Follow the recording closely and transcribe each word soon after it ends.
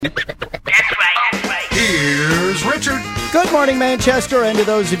Here's Richard. Good morning, Manchester, and to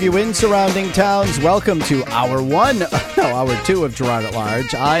those of you in surrounding towns, welcome to Hour 2 of Girard at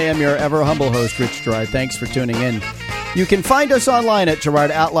Large. I am your ever humble host, Rich Girard. Thanks for tuning in. You can find us online at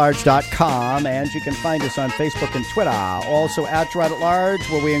GirardAtLarge.com, and you can find us on Facebook and Twitter. Also at Girard at Large,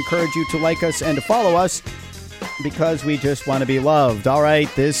 where we encourage you to like us and to follow us because we just want to be loved. All right,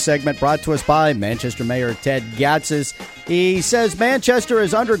 this segment brought to us by Manchester Mayor Ted Gatsas. He says Manchester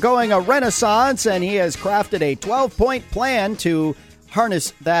is undergoing a renaissance, and he has crafted a 12-point plan to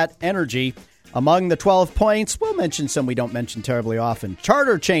harness that energy. Among the 12 points, we'll mention some we don't mention terribly often.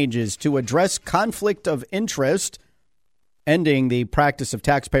 Charter changes to address conflict of interest, ending the practice of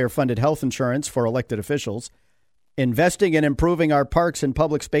taxpayer-funded health insurance for elected officials, investing in improving our parks and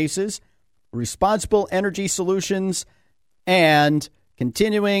public spaces, responsible energy solutions, and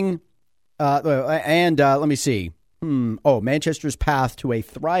continuing, Manchester's path to a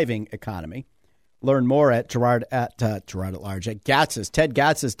thriving economy. Learn more at Girard at Large at Gatsas,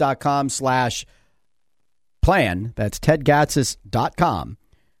 tedgatsas.com/plan. That's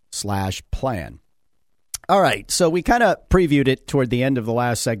tedgatsas.com/plan. All right, so we kind of previewed it toward the end of the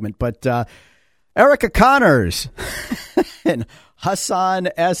last segment, but Erica Connors and Hassan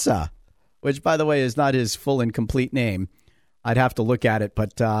Essa, which, by the way, is not his full and complete name. I'd have to look at it,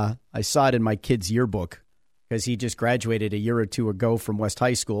 but I saw it in my kid's yearbook because he just graduated a year or two ago from West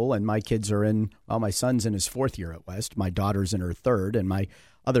High School, and my kids are my son's in his fourth year at West, my daughter's in her third, and my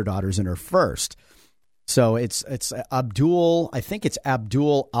other daughter's in her first. So it's Abdul, I think it's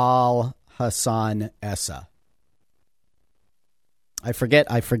Abdul Al-Hassan Essa. I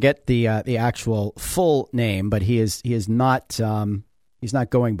forget the actual full name, but he is not he's not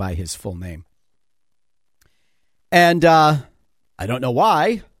going by his full name. And I don't know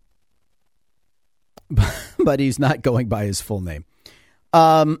why, but he's not going by his full name.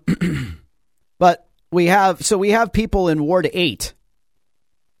 But we have people in Ward 8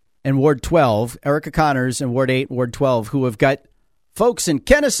 and Ward 12, Erica Connors in Ward 8 and Ward 12, who have got folks in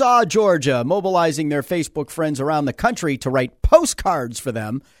Kennesaw, Georgia, mobilizing their Facebook friends around the country to write postcards for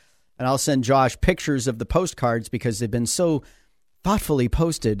them. And I'll send Josh pictures of the postcards because they've been so thoughtfully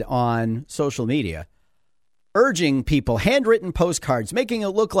posted on social media, urging people, handwritten postcards, making it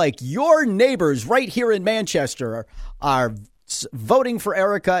look like your neighbors right here in Manchester are voting for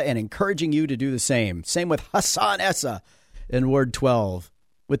Erica and encouraging you to do the same. Same with Hassan Essa in Ward 12,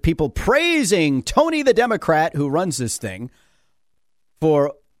 with people praising Tony the Democrat who runs this thing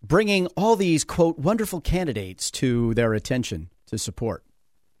for bringing all these, quote, wonderful candidates to their attention to support.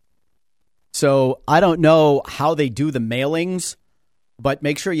 So I don't know how they do the mailings, but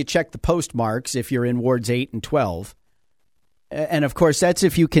make sure you check the postmarks if you're in Wards 8 and 12. And, of course, that's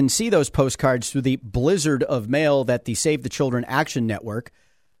if you can see those postcards through the blizzard of mail that the Save the Children Action Network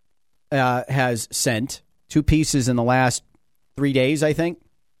has sent. 2 pieces in the last 3 days, I think.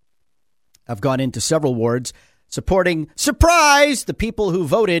 I've gone into several wards supporting, surprise, the people who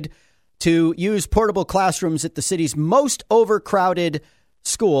voted to use portable classrooms at the city's most overcrowded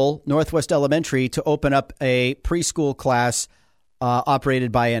school, Northwest Elementary, to open up a preschool class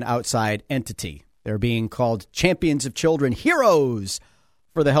operated by an outside entity. They're being called Champions of Children, heroes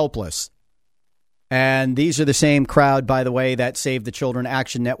for the helpless. And these are the same crowd, by the way, that Save the Children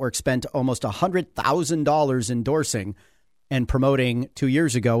Action Network spent almost $100,000 endorsing and promoting 2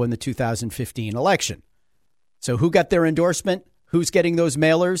 years ago in the 2015 election. So who got their endorsement? Who's getting those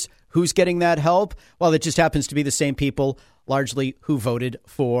mailers? Who's getting that help? Well, it just happens to be the same people, largely, who voted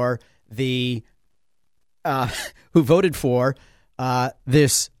for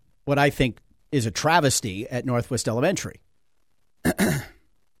this, what I think is a travesty at Northwest Elementary.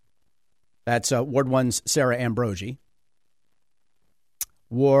 That's Ward 1's Sarah Ambrogi.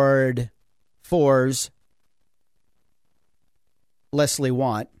 Ward 4's Leslie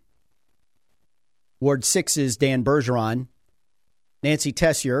Want. Ward 6's Dan Bergeron. Nancy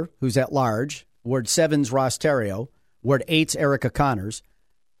Tessier, who's at large. Ward 7's Ross Terrio. Ward 8's Erica Connors.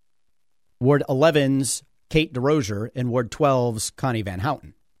 Ward 11's Kate DeRozier. And Ward 12's Connie Van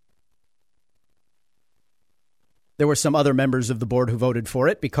Houten. There were some other members of the board who voted for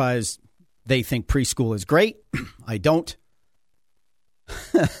it because they think preschool is great. I don't.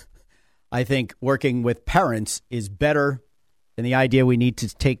 I think working with parents is better than the idea we need to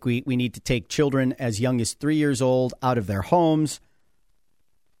take children as young as 3 years old out of their homes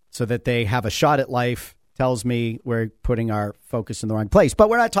so that they have a shot at life. Tells me we're putting our focus in the wrong place. But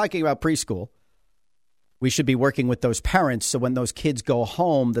we're not talking about preschool. We should be working with those parents so when those kids go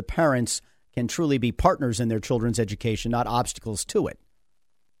home, the parents can truly be partners in their children's education, not obstacles to it,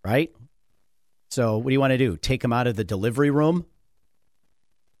 right? So what do you want to do? Take them out of the delivery room?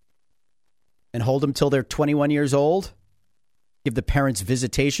 and hold them till they're 21 years old? Give the parents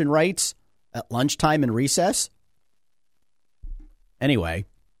visitation rights at lunchtime and recess? Anyway,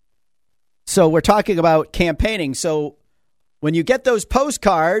 so we're talking about campaigning. So when you get those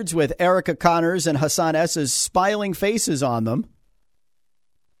postcards with Erica Connors and Hassan Essa's smiling faces on them,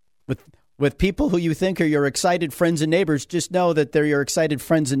 with people who you think are your excited friends and neighbors, just know that they're your excited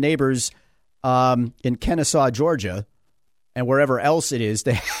friends and neighbors in Kennesaw, Georgia, and wherever else it is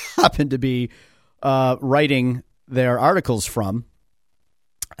they happen to be writing their articles from,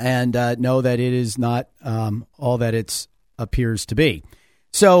 and know that it is not all that it appears to be.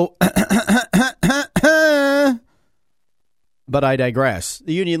 So, but I digress.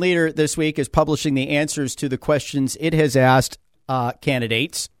 The union leader this week is publishing the answers to the questions it has asked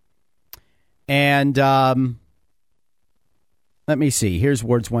candidates. And let me see. Here's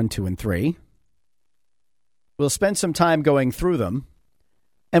wards 1, 2, and 3. We'll spend some time going through them,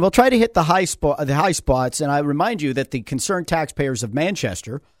 and we'll try to hit the high spots. And I remind you that the Concerned Taxpayers of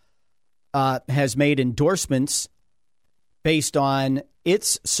Manchester has made endorsements based on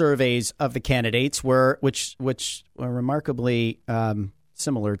its surveys of the candidates, which were remarkably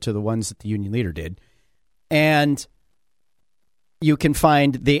similar to the ones that the union leader did. And you can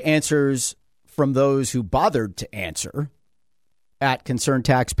find the answers from those who bothered to answer at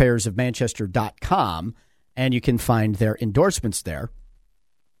concernedtaxpayersofmanchester.com, and you can find their endorsements there.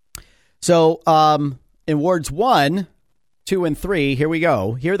 So in wards 1, 2, and 3, here we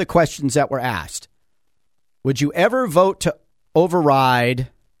go. Here are the questions that were asked. Would you ever vote to override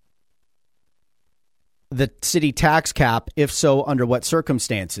the city tax cap? If so, under what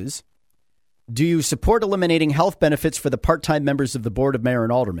circumstances? Do you support eliminating health benefits for the part-time members of the Board of Mayor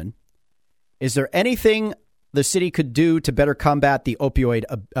and Aldermen? Is there anything the city could do to better combat the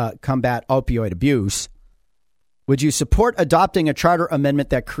opioid abuse? Would you support adopting a charter amendment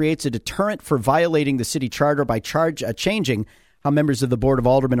that creates a deterrent for violating the city charter by changing how members of the Board of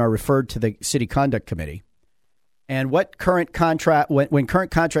Aldermen are referred to the City Conduct Committee? And what current contract, when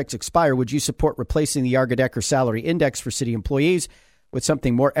current contracts expire, would you support replacing the Yarger-Decker salary index for city employees with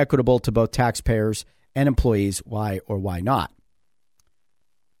something more equitable to both taxpayers and employees? Why or why not?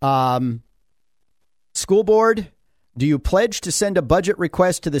 School board, do you pledge to send a budget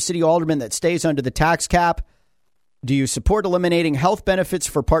request to the city alderman that stays under the tax cap? Do you support eliminating health benefits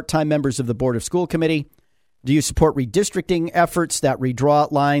for part-time members of the Board of School Committee? Do you support redistricting efforts that redraw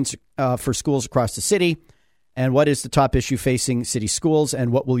lines for schools across the city? And what is the top issue facing city schools,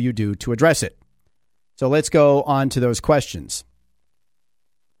 and what will you do to address it? So let's go on to those questions.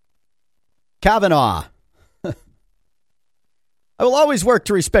 Kavanaugh. I will always work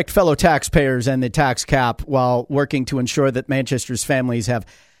to respect fellow taxpayers and the tax cap while working to ensure that Manchester's families have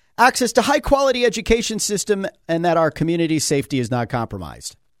access to high-quality education system and that our community's safety is not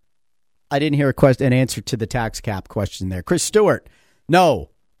compromised. I didn't hear an answer to the tax cap question there. Chris Stewart, no.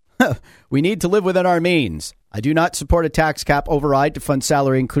 We need to live within our means. I do not support a tax cap override to fund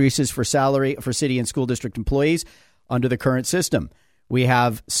salary increases for city and school district employees under the current system. We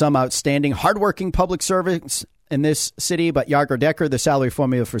have some outstanding, hardworking public servants in this city, but Yarger-Decker, the salary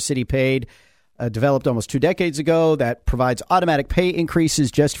formula for city paid, developed almost 2 decades ago that provides automatic pay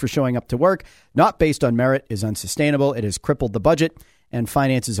increases just for showing up to work, not based on merit, is unsustainable. It has crippled the budget and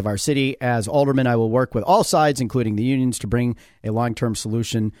finances of our city. As alderman, I will work with all sides, including the unions, to bring a long-term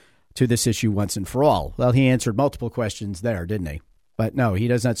solution to this issue once and for all. Well, he answered multiple questions there, didn't he? But no, he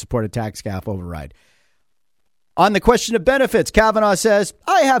does not support a tax cap override. On the question of benefits, Kavanaugh says,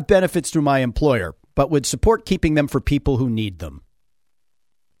 I have benefits through my employer, but would support keeping them for people who need them.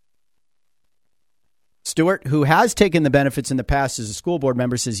 Stewart, who has taken the benefits in the past as a school board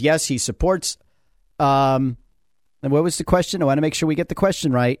member, says, yes, he supports. And what was the question? I want to make sure we get the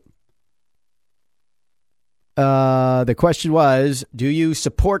question right. The question was, do you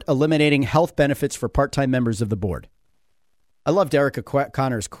support eliminating health benefits for part-time members of the board? I loved Erica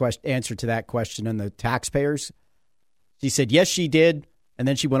Connor's answer to that question on the taxpayers. She said, yes, she did. And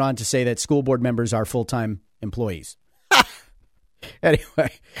then she went on to say that school board members are full-time employees.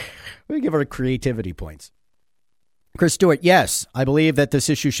 Anyway, we give her creativity points. Chris Stewart, yes, I believe that this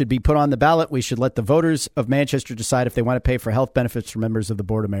issue should be put on the ballot. We should let the voters of Manchester decide if they want to pay for health benefits for members of the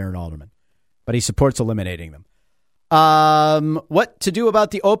Board of Mayor and Aldermen. But he supports eliminating them. What to do about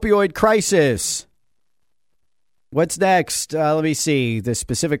the opioid crisis? What's next? Let me see. The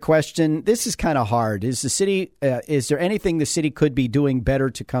specific question. This is kind of hard. Is there anything the city could be doing better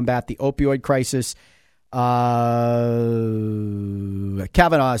to combat the opioid crisis?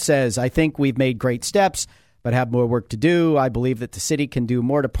 Kavanaugh says, I think we've made great steps, but have more work to do. I believe that the city can do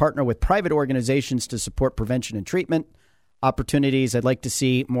more to partner with private organizations to support prevention and treatment opportunities. I'd like to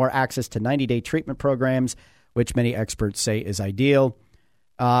see more access to 90-day treatment programs, which many experts say is ideal.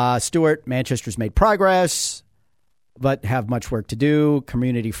 Stewart, Manchester's made progress, but have much work to do.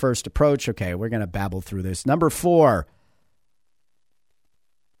 Community first approach. Okay, we're going to babble through this. Number 4.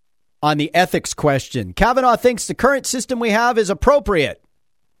 On the ethics question, Kavanaugh thinks the current system we have is appropriate,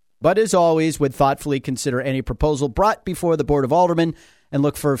 but as always, would thoughtfully consider any proposal brought before the Board of Aldermen and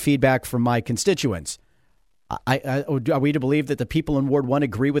look for feedback from my constituents. Are we to believe that the people in Ward 1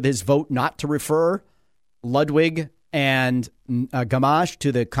 agree with his vote not to refer Ludwig and Gamache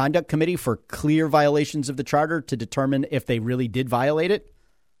to the Conduct Committee for clear violations of the Charter to determine if they really did violate it?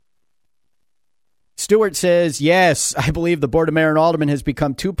 Stewart says, yes, I believe the Board of Mayor and Aldermen has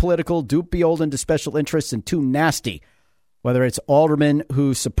become too political, too beholden to special interests, and too nasty. Whether it's aldermen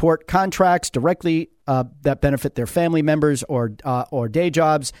who support contracts directly that benefit their family members or day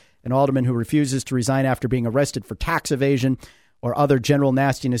jobs, an alderman who refuses to resign after being arrested for tax evasion, or other general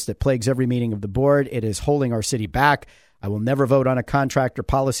nastiness that plagues every meeting of the board, it is holding our city back. I will never vote on a contract or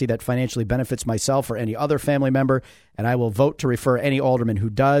policy that financially benefits myself or any other family member, and I will vote to refer any alderman who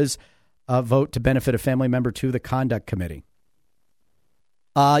does vote to benefit a family member to the Conduct Committee.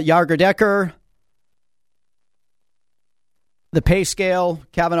 Yarger Decker, the pay scale.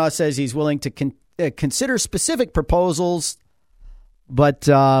 Kavanaugh says he's willing to consider specific proposals, but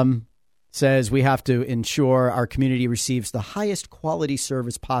says we have to ensure our community receives the highest quality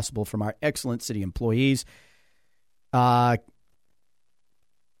service possible from our excellent city employees.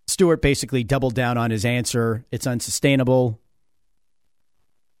 Stewart basically doubled down on his answer. It's unsustainable.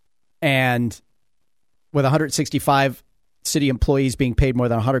 And with 165 city employees being paid more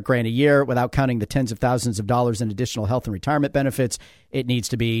than $100,000 a year, without counting the tens of thousands of dollars in additional health and retirement benefits, it needs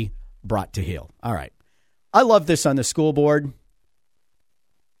to be brought to heel. All right. I love this on the school board.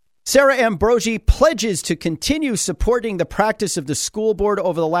 Sarah Ambrogi pledges to continue supporting the practice of the school board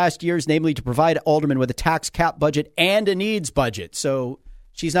over the last years, namely to provide aldermen with a tax cap budget and a needs budget. So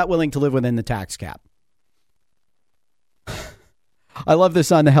she's not willing to live within the tax cap. I love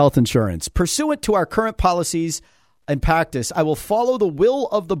this on the health insurance. Pursuant to our current policies and practice, I will follow the will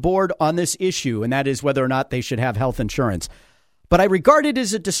of the board on this issue, and that is whether or not they should have health insurance. But I regard it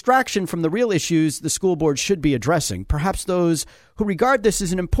as a distraction from the real issues the school board should be addressing. Perhaps those who regard this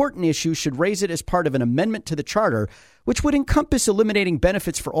as an important issue should raise it as part of an amendment to the charter, which would encompass eliminating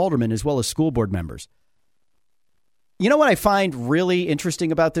benefits for aldermen as well as school board members. You know what I find really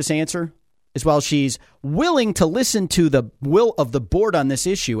interesting about this answer? Is while she's willing to listen to the will of the board on this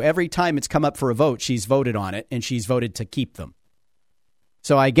issue, every time it's come up for a vote, she's voted on it and she's voted to keep them.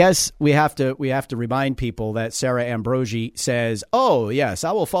 So I guess we have to remind people that Sarah Ambrogi says, oh, yes,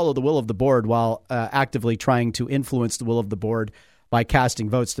 I will follow the will of the board while actively trying to influence the will of the board by casting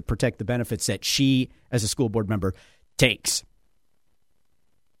votes to protect the benefits that she, as a school board member, takes.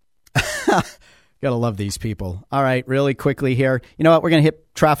 Gotta love these people. All right, really quickly here. You know what? We're going to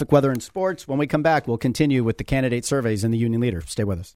hit traffic, weather, and sports. When we come back, we'll continue with the candidate surveys and the union leader. Stay with us.